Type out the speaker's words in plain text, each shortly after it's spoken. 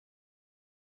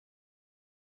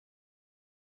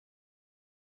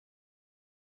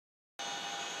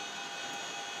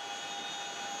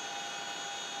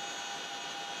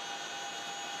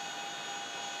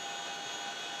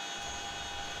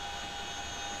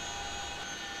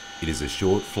It is a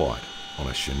short flight on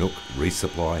a Chinook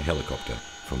resupply helicopter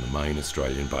from the main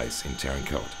Australian base in Tarin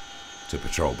Kot to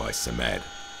Patrol Base Mirwais.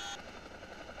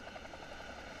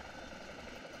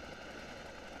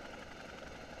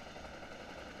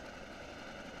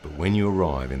 But when you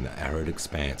arrive in the arid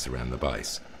expanse around the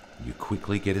base, you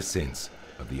quickly get a sense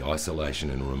of the isolation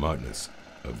and remoteness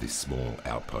of this small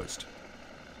outpost.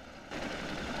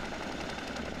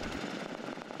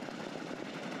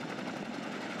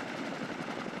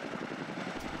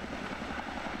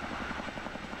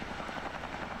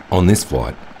 On this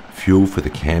flight, fuel for the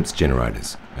camp's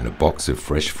generators and a box of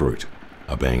fresh fruit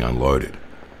are being unloaded,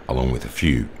 along with a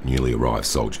few newly arrived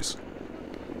soldiers.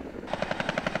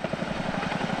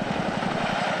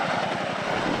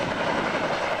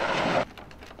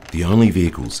 The only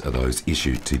vehicles are those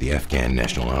issued to the Afghan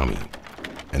National Army,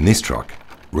 and this truck,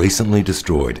 recently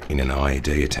destroyed in an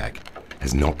IED attack,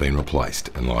 has not been replaced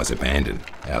and lies abandoned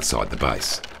outside the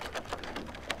base.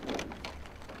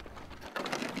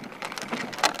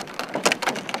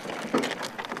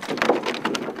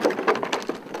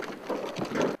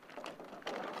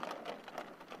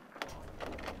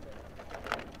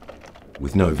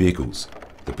 With no vehicles,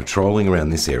 the patrolling around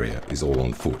this area is all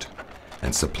on foot,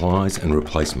 and supplies and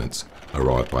replacements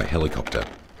arrive by helicopter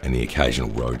and the occasional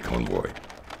road convoy.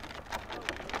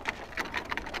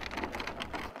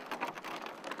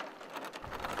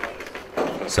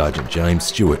 Sergeant James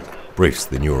Stewart briefs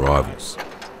the new arrivals.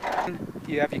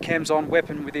 You have your cams on,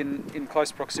 weapon in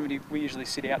close proximity. We usually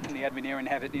sit out in the admin area and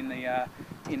have it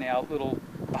in our little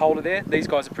holder there. These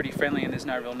guys are pretty friendly and there's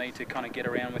no real need to kind of get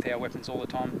around with our weapons all the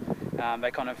time.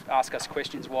 They kind of ask us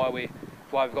questions why we've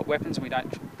got weapons. We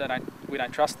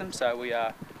don't trust them, so we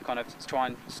kind of try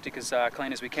and stick as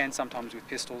clean as we can, sometimes with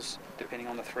pistols, depending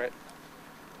on the threat.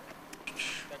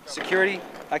 Security,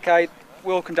 okay,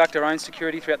 we'll conduct our own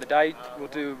security throughout the day. We'll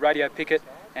do radio picket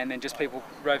and then just people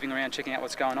roving around checking out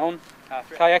what's going on.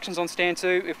 Okay, actions on stand to.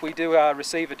 If we do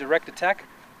receive a direct attack,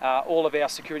 all of our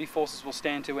security forces will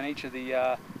stand to in each of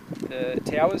the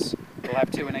towers. We'll have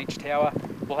 2 in each tower.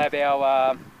 We'll have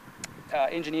our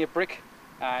engineer brick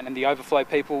and the overflow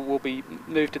people will be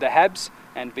moved to the HABs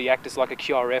and act as like a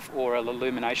QRF or an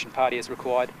illumination party as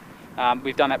required.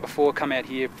 We've done that before, come out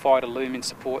here, fired a loom in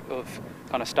support of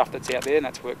kind of stuff that's out there, and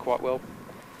that's worked quite well.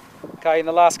 Okay, in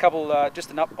the last couple,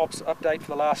 just an ops update for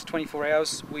the last 24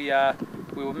 hours. We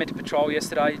were meant to patrol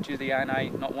yesterday due to the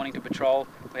ANA not wanting to patrol.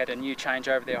 We had a new change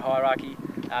over their hierarchy.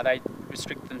 They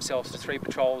restricted themselves to 3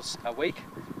 patrols a week.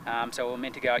 So we were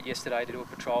meant to go out yesterday to do a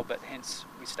patrol, but hence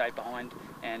we stayed behind,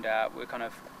 and we're kind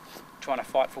of trying to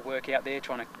fight for work out there,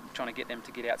 trying to get them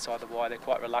to get outside the wire. They're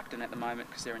quite reluctant at the moment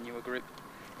because they're a newer group.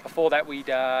 Before that, we'd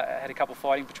had a couple of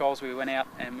fighting patrols. We went out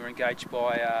and were engaged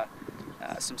by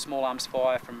some small arms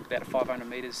fire from about 500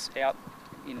 metres out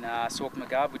in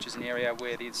Sork-Magab, which is an area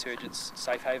where the insurgents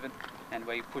safe haven, and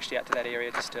we pushed out to that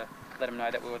area just to let them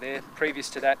know that we were there. Previous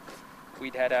to that,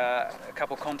 we'd had a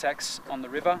couple of contacts on the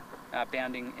river,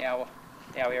 bounding our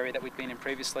area that we'd been in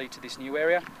previously to this new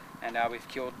area, and we've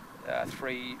killed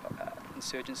 3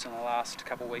 insurgents in the last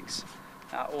couple of weeks.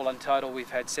 All in total,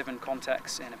 we've had 7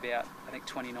 contacts and about, I think,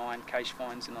 29 cache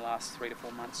finds in the last 3 to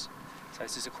 4 months. So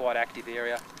this is a quite active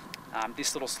area.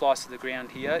 This little slice of the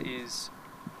ground here is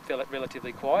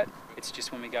relatively quiet. It's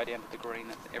just when we go down to the green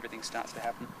that everything starts to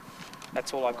happen.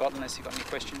 That's all I've got, unless you've got any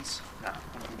questions. No.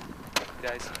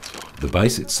 The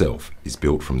base itself is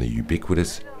built from the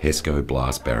ubiquitous HESCO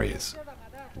blast barriers,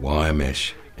 wire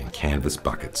mesh and canvas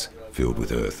buckets filled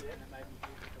with earth.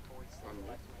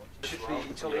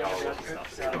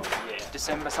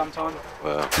 December sometime.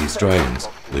 The Australians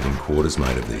live in quarters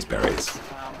made of these barriers,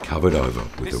 covered over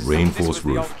with a reinforced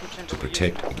roof to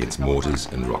protect against mortars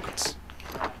and rockets.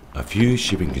 A few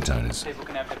shipping containers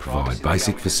provide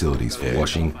basic facilities for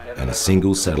washing and a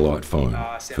single satellite phone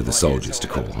for the soldiers to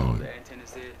call home.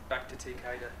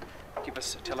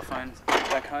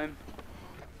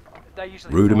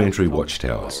 Rudimentary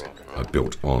watchtowers are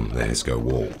built on the HESCO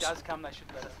walls.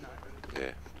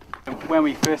 When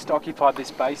we first occupied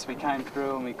this base, we came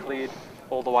through and we cleared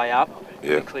all the way up.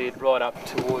 Yeah. We cleared right up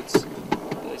towards,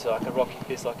 there's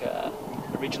like a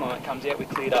original that comes out. We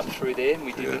cleared up through there, and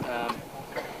we did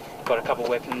got a couple of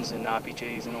weapons and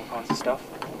RPGs and all kinds of stuff.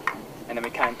 And then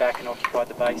we came back and occupied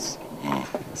the base.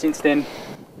 Since then,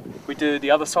 we do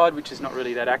the other side, which is not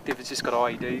really that active. It's just got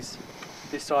IEDs.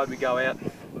 This side we go out.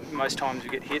 Most times we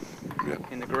get hit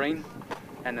in the green,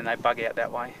 and then they bug out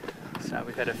that way. So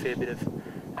we've had a fair bit of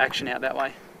action out that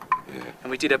way.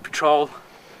 And we did a patrol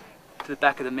to the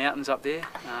back of the mountains up there.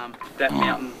 That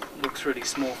mountain looks really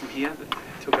small from here, but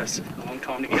took us a long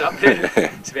time to get up there.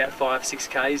 It's about 5-6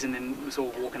 k's, and then it was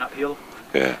all walking uphill.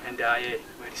 Yeah. And yeah,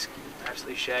 we're just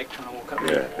absolutely shagged trying to walk up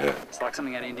there. Yeah. It's like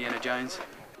something out of Indiana Jones.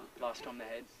 Last time they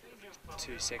had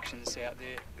 2 sections out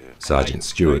there. Sergeant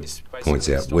Stewart points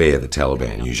out where the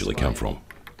Taliban usually come from.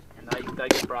 And they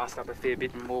get brassed up a fair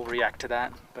bit, and we'll react to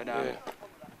that. But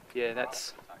yeah,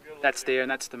 that's there, and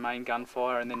that's the main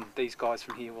gunfire. And then these guys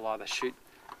from here will either shoot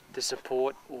to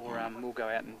support, or we'll go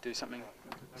out and do something,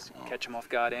 catch them off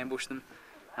guard, ambush them,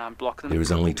 block them. There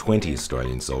is only 20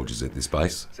 Australian soldiers at this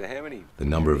base. So how many? The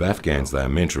number of Afghans they are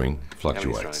mentoring How many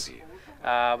fluctuates.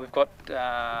 Australians We've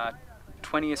got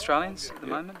 20 Australians at the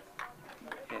moment.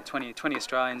 Yeah, 20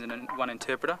 Australians and one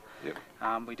interpreter.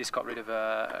 Yep. We just got rid of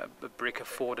a brick of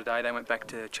 4 today. They went back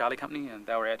to Charlie Company, and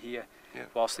they were out here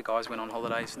whilst the guys went on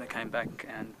holidays, and they came back,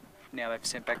 and now they've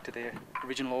sent back to their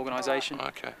original organisation.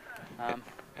 Okay.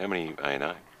 How many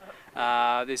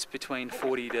A&O? There's between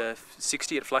 40 to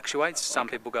 60. It fluctuates. Some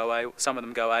people go some of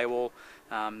them go AWOL.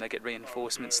 They get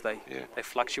reinforcements. They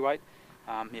fluctuate.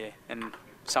 And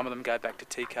some of them go back to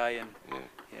TK, and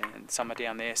and some are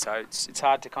down there. So it's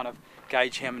hard to kind of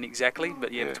gauge how many exactly,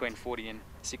 but between 40 and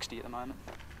 60 at the moment.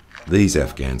 These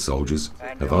Afghan soldiers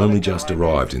have only just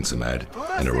arrived in Samad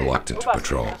and are reluctant to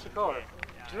patrol.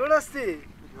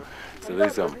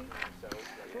 So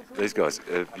these guys,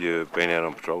 have you been out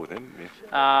on patrol with them?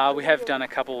 We have done a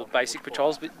couple basic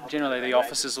patrols, but generally the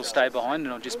officers will stay behind, and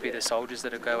it'll just be the soldiers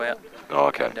that'll go out. Oh,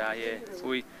 okay. And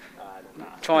we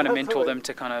trying to mentor them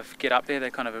to kind of get up there. They're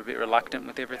kind of a bit reluctant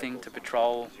with everything to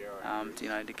patrol,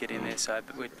 to get in there. So,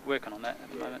 but we're working on that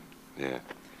at the moment. Yeah.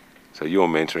 So your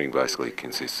mentoring basically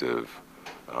consists of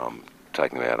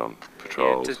taking them out on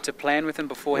patrols? Yeah, to plan with them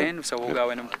beforehand. So we'll go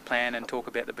in and plan and talk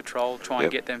about the patrol, try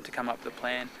and get them to come up with a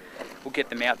plan. We'll get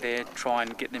them out there, try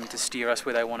and get them to steer us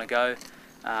where they want to go.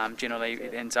 Generally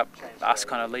it ends up us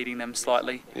kind of leading them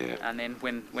slightly, and then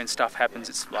when stuff happens,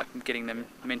 it's like getting them,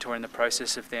 mentoring the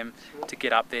process of them to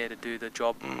get up there to do the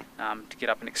job, to get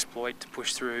up and exploit, to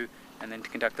push through, and then to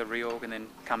conduct the reorg and then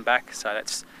come back. So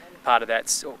that's part of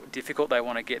that's difficult. They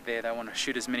want to get there, they want to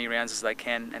shoot as many rounds as they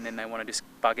can, and then they want to just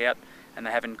bug out, and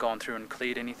they haven't gone through and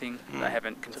cleared anything, they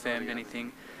haven't confirmed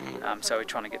anything, so we're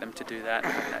trying to get them to do that,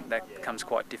 and that becomes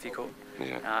quite difficult.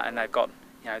 And they've got,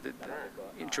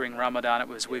 during Ramadan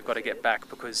we've got to get back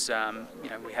because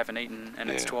we haven't eaten, and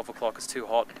it's 12 o'clock, it's too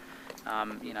hot,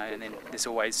 and then there's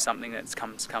always something that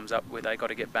comes up where they got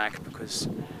to get back because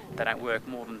they don't work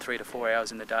more than 3 to 4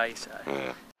 hours in the day. So.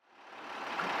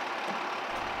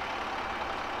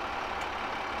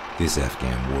 This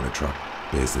Afghan water truck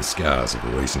bears the scars of a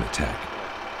recent attack.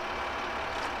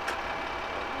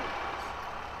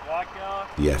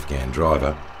 The Afghan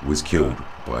driver was killed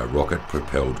by a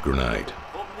rocket-propelled grenade.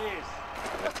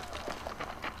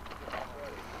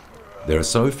 There are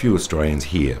so few Australians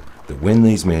here that when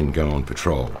these men go on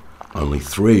patrol, only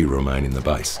 3 remain in the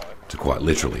base to quite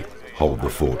literally hold the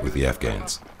fort with the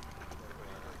Afghans.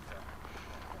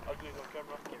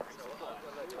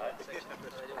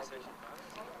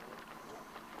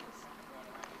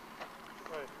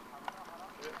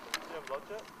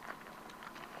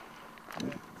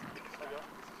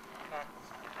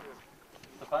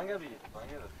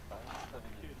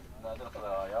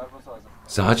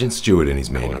 Sergeant Stewart and his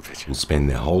men will spend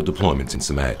their whole deployments in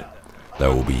Samad. They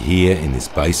will be here in this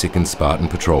basic and Spartan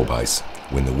patrol base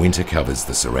when the winter covers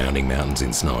the surrounding mountains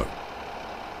in snow.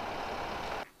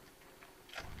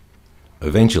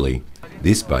 Eventually,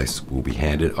 this base will be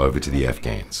handed over to the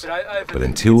Afghans. But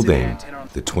until then,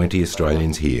 the 20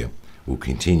 Australians here will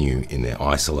continue in their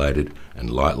isolated and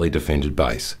lightly defended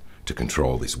base to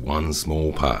control this one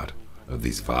small part of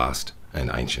this vast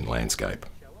and ancient landscape.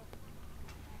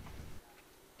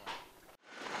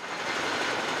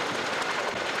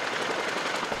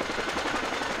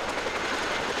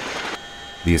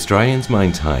 The Australians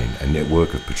maintain a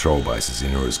network of patrol bases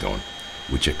in Uruzgan,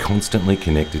 which are constantly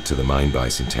connected to the main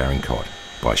base in Tarin Kot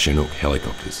by Chinook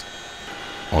helicopters.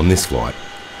 On this flight,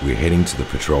 we're heading to the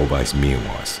Patrol Base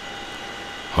Mirwais,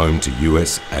 home to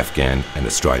US, Afghan and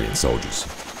Australian soldiers.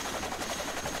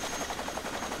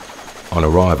 On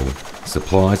arrival,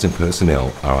 supplies and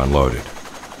personnel are unloaded.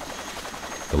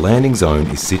 The landing zone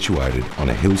is situated on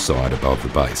a hillside above the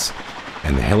base,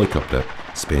 and the helicopter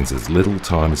spends as little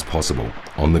time as possible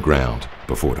on the ground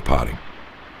before departing.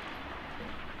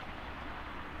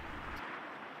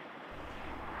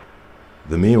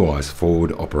 The Mirwais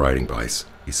forward operating base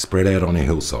is spread out on a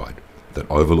hillside that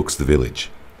overlooks the village.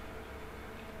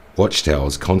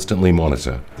 Watchtowers constantly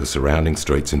monitor the surrounding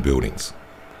streets and buildings.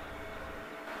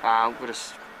 We're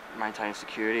just maintaining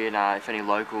security, and if any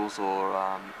locals or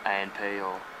ANP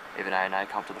or even A&A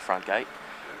come to the front gate,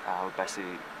 we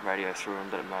basically radio through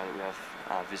and let them know that we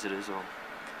have visitors or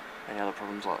any other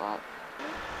problems like that.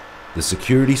 The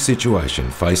security situation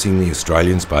facing the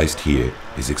Australians based here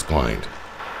is explained.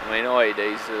 I mean,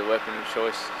 IEDs are the weapon of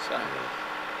choice, so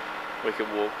we could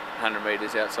walk 100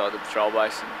 metres outside the patrol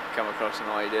base and come across an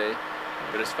IED.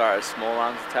 But as far as small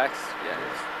arms attacks, yeah,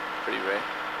 it's pretty rare.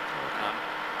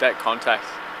 That contact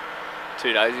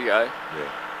 2 days ago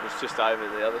was just over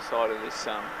the other side of this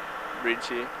ridge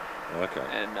here. Okay.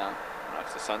 And I don't know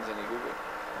if the sun's any good, but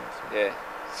yeah,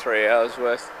 3 hours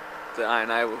worth the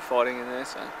ANA were fighting in there,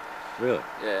 so. Really?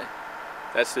 Yeah,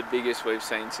 that's the biggest we've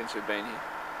seen since we've been here.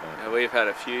 Okay. Now, we've had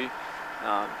a few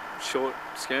short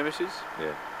skirmishes,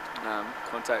 Yeah.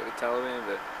 contact with Taliban,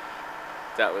 but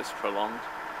that was prolonged.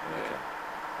 Okay.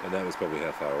 And that was probably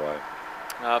how far away?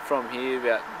 From here,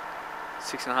 about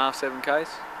 6.5, 7 k's.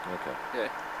 Okay. Yeah.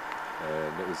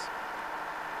 And it was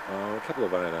a couple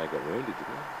of ANA got wounded, didn't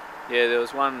they? Yeah, there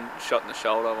was one shot in the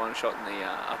shoulder, one shot in the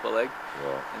upper leg,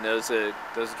 Right. and there was a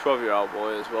 12-year-old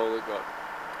boy as well that got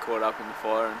caught up in the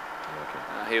fire, and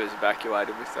Okay. he was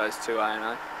evacuated with those 2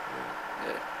 ANA.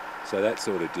 Yeah. So that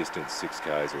sort of distance, 6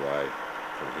 k's away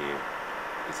from here,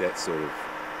 is that sort of,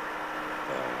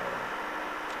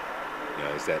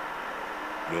 is that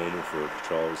normal for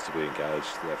patrols to be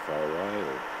engaged that far away,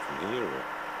 or from here, or?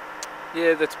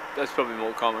 Yeah, that's probably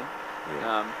more common.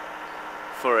 Yeah.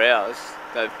 For ours,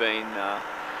 they've been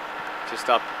just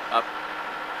up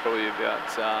probably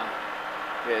about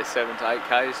 7 to 8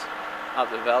 k's up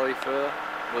the valley further.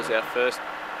 Was our first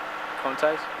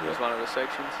contact. Was one of the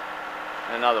sections.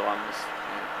 And another one was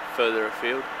further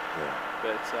afield. Yeah.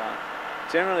 But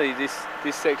generally, this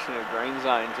section of green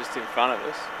zone just in front of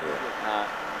us,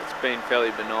 it's been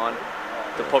fairly benign.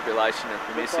 The population are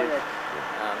permissive.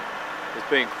 It's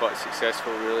been quite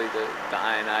successful, really. The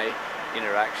ANA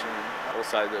interaction, and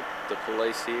also the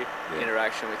police here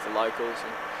interaction with the locals,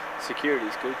 and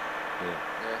security's good.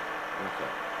 Yeah. Okay.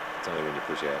 It's only when you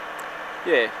push out.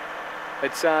 Yeah,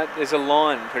 it's there's a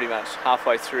line pretty much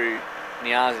halfway through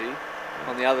Niazi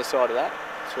on the other side of that.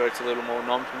 It's where it's a little more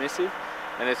non-permissive,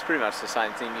 and it's pretty much the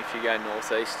same thing if you go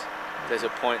northeast. There's a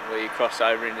point where you cross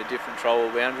over into different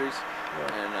tribal boundaries,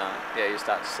 and you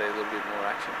start to see a little bit more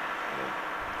action.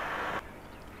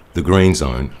 The green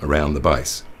zone around the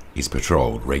base is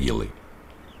patrolled regularly.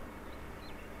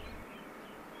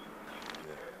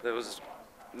 There was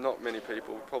not many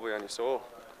people, probably only saw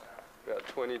about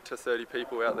 20 to 30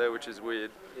 people out there, which is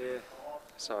weird. Yeah.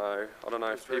 So I don't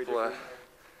know if people are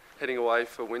heading away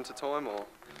for winter time or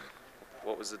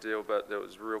what was the deal, but it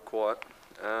was real quiet.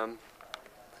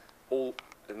 All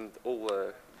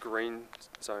the green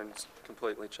zones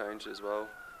completely changed as well.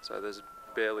 So there's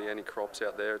barely any crops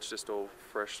out there. It's just all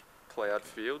fresh ploughed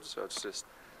fields. So it's just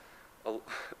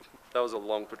that was a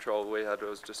long patrol we had. It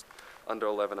was just under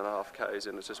 11.5 k's,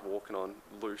 and it's just walking on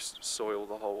loose soil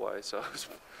the whole way. So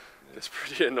it's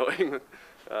pretty annoying.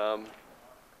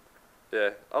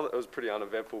 It was a pretty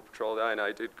uneventful patrol. The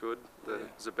ANA did good. The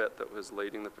Zabet that was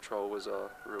leading the patrol was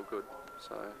real good.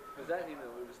 So. Was that him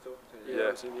that we were talking to? Yeah, Yeah,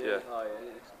 it was him, yeah. Oh,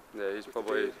 yeah. Yeah, he's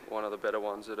probably one of the better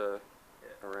ones that are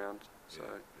around. So,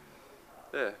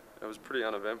 yeah, it was pretty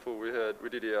uneventful. We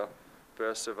did hear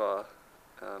bursts of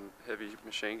heavy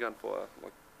machine gun fire,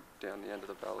 like down the end of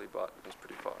the valley, but it was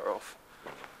pretty far off.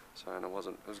 So, and it was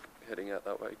heading out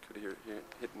that way. Could hear it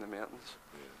hitting the mountains.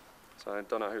 So I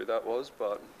don't know who that was,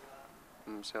 but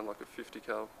sounded like a 50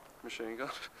 cal machine gun,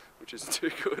 which is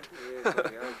too good.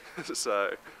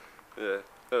 So, yeah,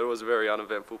 it was a very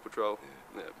uneventful patrol.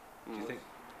 Yeah. Do you think?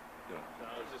 No,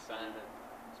 I was just saying that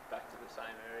it's back to the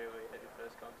same area where you had your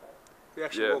first contact. We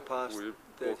actually walked past we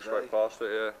there walked today. straight past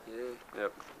it, Yeah.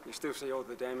 Yep. You still see all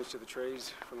the damage to the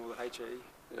trees from all the HE.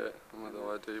 Yeah, and where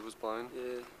the ID was blown.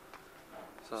 Yeah.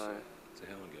 So how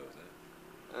long ago was that?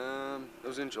 it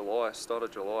was in July, start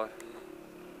of July.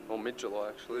 Or mid-July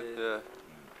actually, yeah.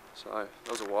 So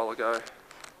that was a while ago.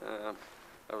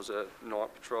 That was a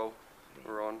night patrol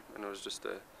we were on, and it was just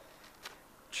a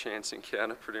chance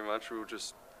encounter pretty much. We were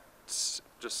just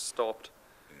stopped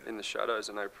in the shadows,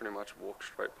 and they pretty much walked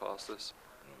straight past us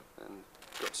and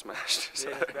got smashed.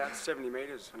 So, About 70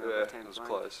 metres. it was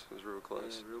close. It was real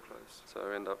close. Yeah, real close. So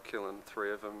we ended up killing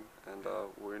 3 of them and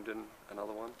wounding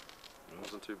another one. It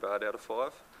wasn't too bad out of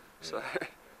 5. So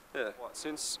yeah,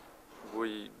 since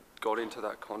we got into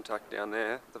that contact down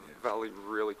there, the valley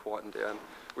really quietened down.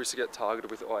 We used to get targeted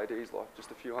with IEDs like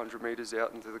just a few hundred metres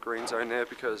out into the green zone there,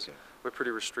 because we're pretty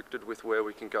restricted with where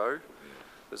we can go.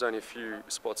 There's only a few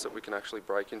spots that we can actually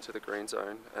break into the green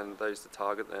zone, and they used to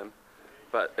target them.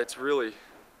 But it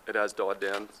has died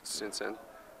down since then.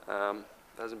 There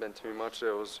hasn't been too much.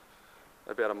 There was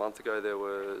about a month ago there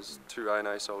was 2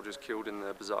 ANA soldiers killed in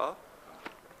the bazaar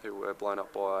who were blown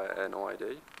up by an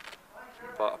IED.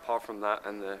 But apart from that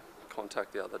and the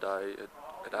contact the other day, it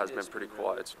has been pretty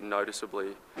quiet. It's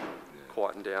noticeably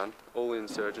quietened down. All the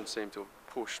insurgents seem to have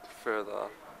pushed further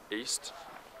east,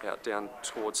 out down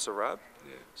towards Sarab,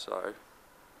 so,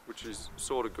 which is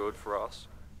sort of good for us.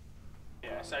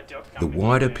 The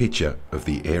wider picture of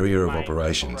the area of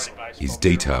operations is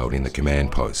detailed in the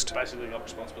command post. Basically got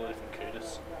responsibility from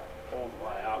Kutus all the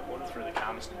way up through the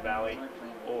Karmistan Valley,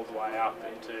 all the way up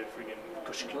into friggin'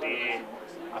 Kushkadir,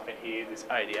 up in here, there's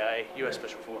ADA, US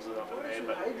Special Forces up in there,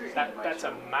 but that's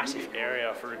a massive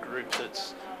area for a group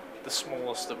that's the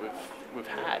smallest that we've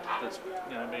had, that's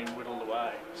been whittled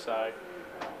away. So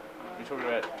we're talking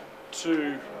about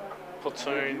 2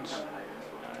 platoons,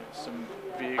 some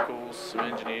vehicles, some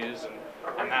engineers,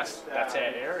 and that's our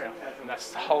area, and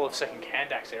that's the whole of 2nd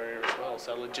Kandak's area as well.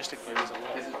 So logistically, there's a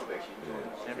lot,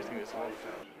 everything that's involved.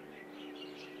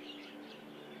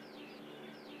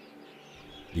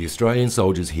 The Australian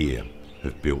soldiers here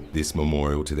have built this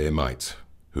memorial to their mates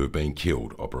who have been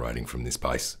killed operating from this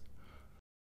base.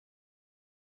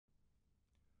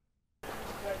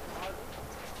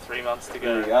 Three months to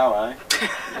go. There you go, eh?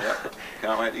 Yep.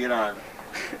 Can't wait to get home.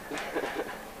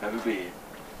 Have a beer.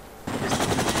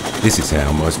 This is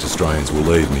how most Australians will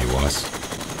leave Mirwais.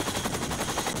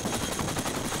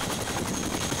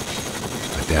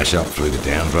 They dash up through the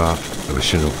downdraft of a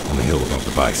Chinook on the hill above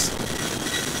the base.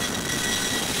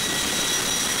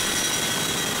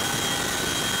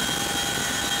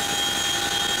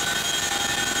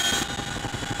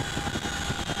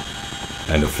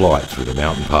 And a flight through the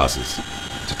mountain passes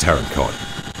to Tarin Kot.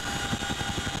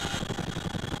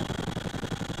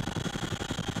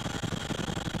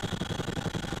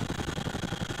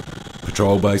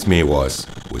 Patrol Base Mirwais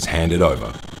was handed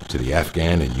over to the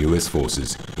Afghan and US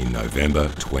forces in November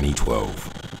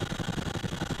 2012.